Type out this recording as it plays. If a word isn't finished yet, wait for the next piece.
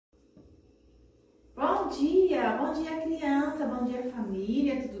bom dia criança, bom dia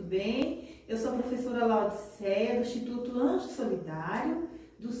família, tudo bem? Eu sou a professora Laudiceia do Instituto Anjo Solidário,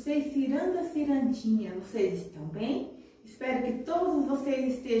 do Cei Ciranda Cirandinha. Vocês estão bem? Espero que todos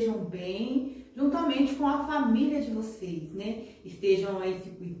vocês estejam bem, juntamente com a família de vocês, né? Estejam aí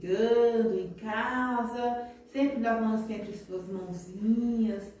se cuidando em casa, sempre lavando sempre suas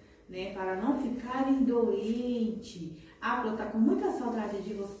mãozinhas, né? Para não ficarem doentes. A Pro tá com muita saudade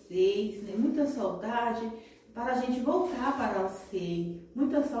de vocês, né? Muita saudade para a gente voltar para o Cei,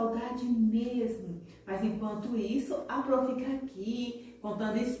 muita saudade mesmo. Mas enquanto isso, a Pro fica aqui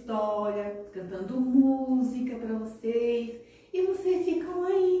contando história, cantando música para vocês. E vocês ficam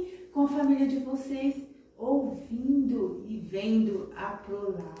aí com a família de vocês, ouvindo e vendo a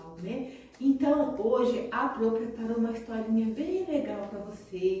Pro Lau, né? Então, hoje a Pro preparou uma historinha bem legal para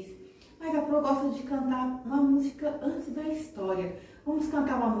vocês. Mas a Pro gosta de cantar uma música antes da história. Vamos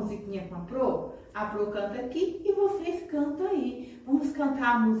cantar uma musiquinha com a Pro? A Pro canta aqui e vocês cantam aí. Vamos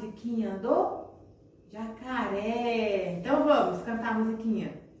cantar a musiquinha do jacaré. Então vamos cantar a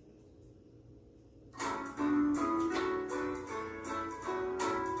musiquinha.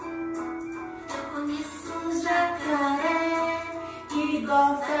 Conheço um jacaré que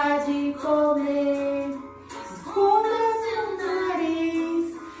gosta de comer. Esconda seu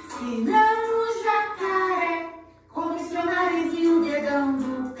nariz, senão o jacaré come seu nariz e o dedão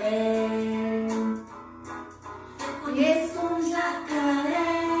do pé. Conheço um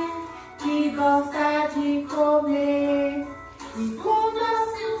jacaré que gosta de comer. Esconda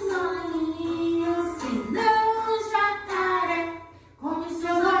seus olhinhos, senão o jacaré come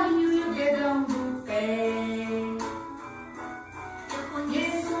seus olhinhos e o dedão do pé. Eu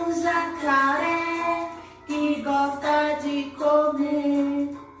conheço um jacaré que gosta de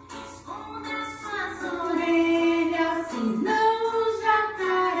comer. Esconda suas orelhas, senão o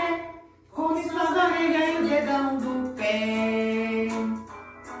jacaré come suas orelhas e o dedão do pé.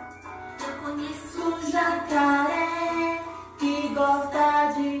 Eu conheço um jacaré que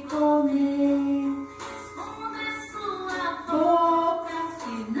gosta de comer. Esconda sua boca,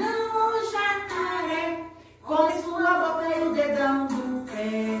 senão o jacaré come sua boca e o dedão do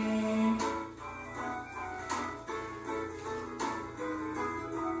pé.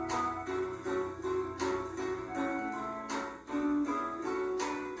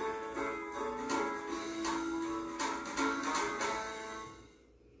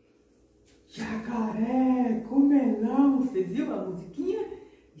 Jacaré, comelão, vocês viram a musiquinha?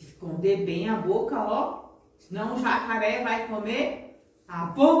 Esconder bem a boca, ó. Senão o jacaré vai comer a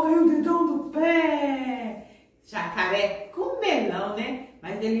boca e o dedão do pé. Jacaré, comelão, né?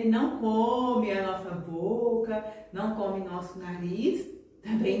 Mas ele não come a nossa boca, não come nosso nariz,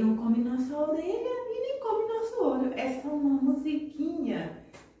 também não come nossa orelha e nem come nosso olho. É só uma musiquinha,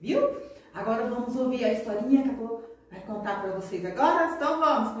 viu? Agora vamos ouvir a historinha que a Pro vai contar para vocês agora. Então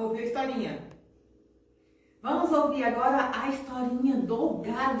vamos ouvir a historinha. Vamos ouvir agora a historinha do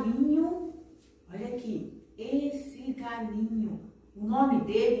galinho. Olha aqui, esse galinho, o nome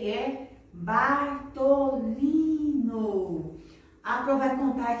dele é Bartolino. A Pro vai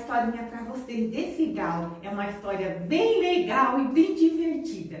contar a historinha para vocês desse galo. É uma história bem legal e bem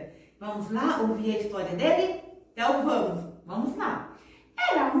divertida. Vamos lá ouvir a história dele? Então vamos lá.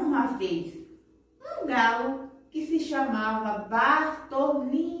 Era uma vez um galo que se chamava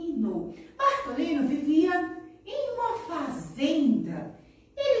Bartolino. Bartolino vivia em uma fazenda.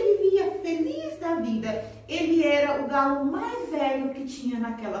 Ele vivia feliz da vida. Ele era o galo mais velho que tinha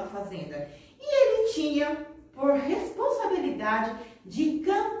naquela fazenda. E ele tinha por responsabilidade de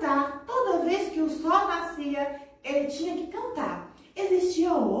cantar. Toda vez que o sol nascia, ele tinha que cantar.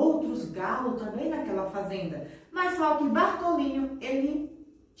 Existiam outros galos também naquela fazenda, mas só que Bartolino, ele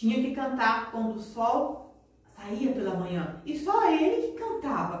tinha que cantar quando o sol saía pela manhã. E só ele que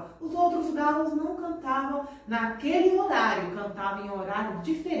cantava. Os outros galos não cantavam naquele horário, cantavam em horário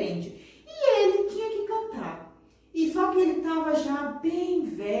diferente. E ele tinha que cantar. E só que ele estava já bem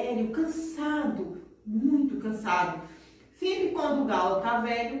velho, cansado, muito cansado. Sempre quando o galo está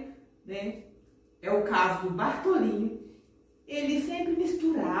velho, né? É o caso do Bartolino, ele sempre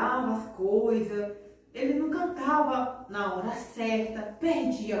misturava as coisas. Ele não cantava na hora certa,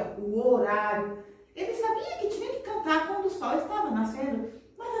 perdia o horário. Ele sabia que tinha que cantar quando o sol estava nascendo,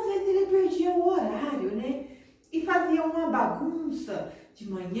 mas às vezes ele perdia o horário, né? E fazia uma bagunça de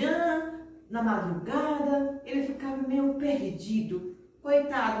manhã, na madrugada, ele ficava meio perdido.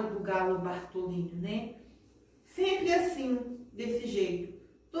 Coitado do galo Bartolino, né? Sempre assim, desse jeito.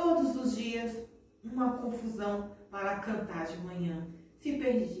 Todos os dias, uma confusão para cantar de manhã. Se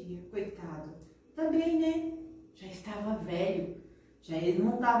perdia, coitado. Também, né? Já estava velho. Já ele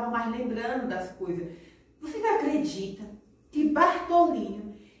não estava mais lembrando das coisas. Vocês acreditam que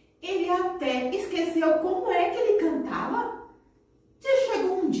Bartolinho, ele até esqueceu como é que ele cantava?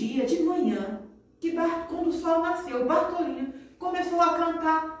 Chegou um dia de manhã, que quando o sol nasceu, Bartolinho começou a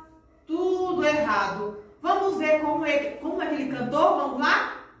cantar tudo errado. Vamos ver como é que ele cantou? Vamos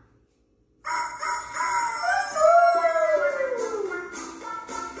lá?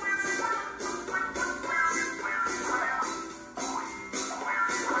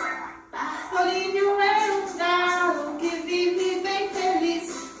 Bartolinho é um galo que vive bem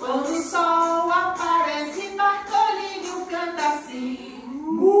feliz. Quando o sol aparece, Bartolinho canta assim.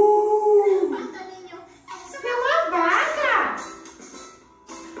 Bartolinho, É uma vaca!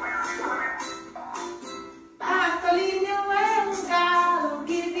 Bartolinho é um galo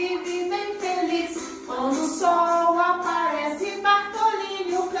que vive bem feliz. Quando o sol aparece,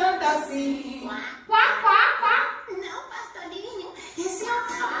 Bartolinho canta assim. Quá, quá, quá. não, Bartolinho, esse é um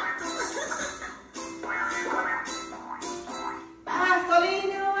pato.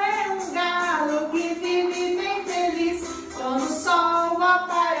 Bartolinho é um galo que vive bem feliz. Quando o sol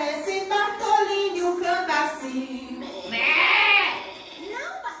aparece, Bartolinho canta assim. Mé!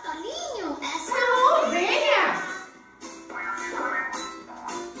 Não, Bartolinho, essa É uma ovelha!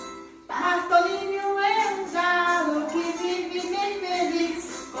 Bartolinho é um galo que vive bem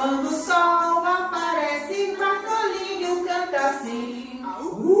feliz. Quando o sol aparece, Bartolinho canta assim.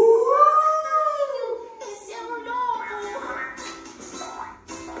 esse é um lobo.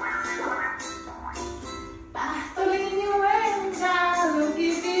 Bartolinho é um galo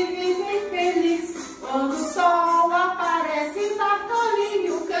que vive bem feliz. Quando o sol aparece,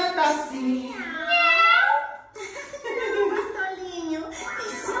 Bartolinho canta assim. Bartolinho,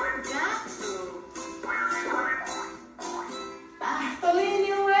 esse é um gato.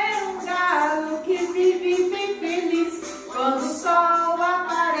 Bartolinho é um galo que vive bem feliz. Quando o sol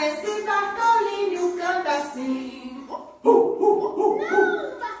aparece, Bartolinho canta assim. Não,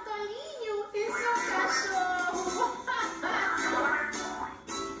 Bartolinho, esse é um cachorro.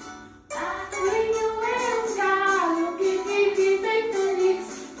 Bartolinho é um galo que vive bem feliz.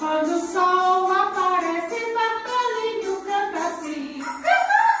 Quando o sol aparece, Bartolinho canta assim.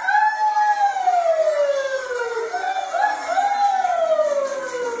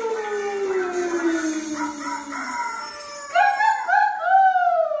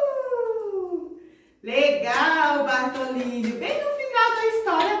 Legal, Bartolinho. Bem no final da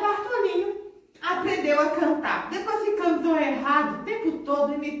história, Bartolinho aprendeu a cantar. Depois que cantou errado o tempo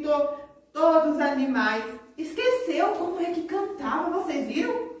todo, imitou todos os animais. Esqueceu como é que cantava, vocês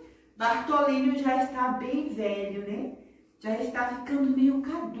viram? Bartolinho já está bem velho, né? Já está ficando meio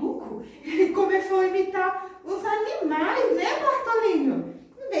caduco. Ele começou a imitar os animais, né, Bartolinho?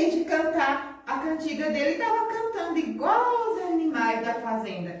 Em vez de cantar a cantiga dele, estava cantando igual os animais da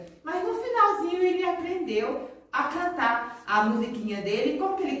fazenda. Mas no finalzinho ele aprendeu a cantar a musiquinha dele.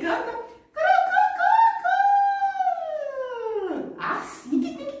 Como que ele canta? Assim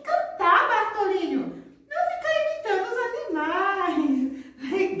que tem que cantar, Bartolinho. Não ficar imitando os animais.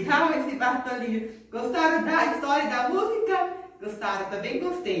 Legal esse Bartolinho. Gostaram da história e da música? Gostaram? Também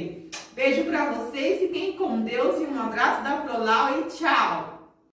gostei. Beijo pra vocês, fiquem com Deus e um abraço da Prolau e tchau!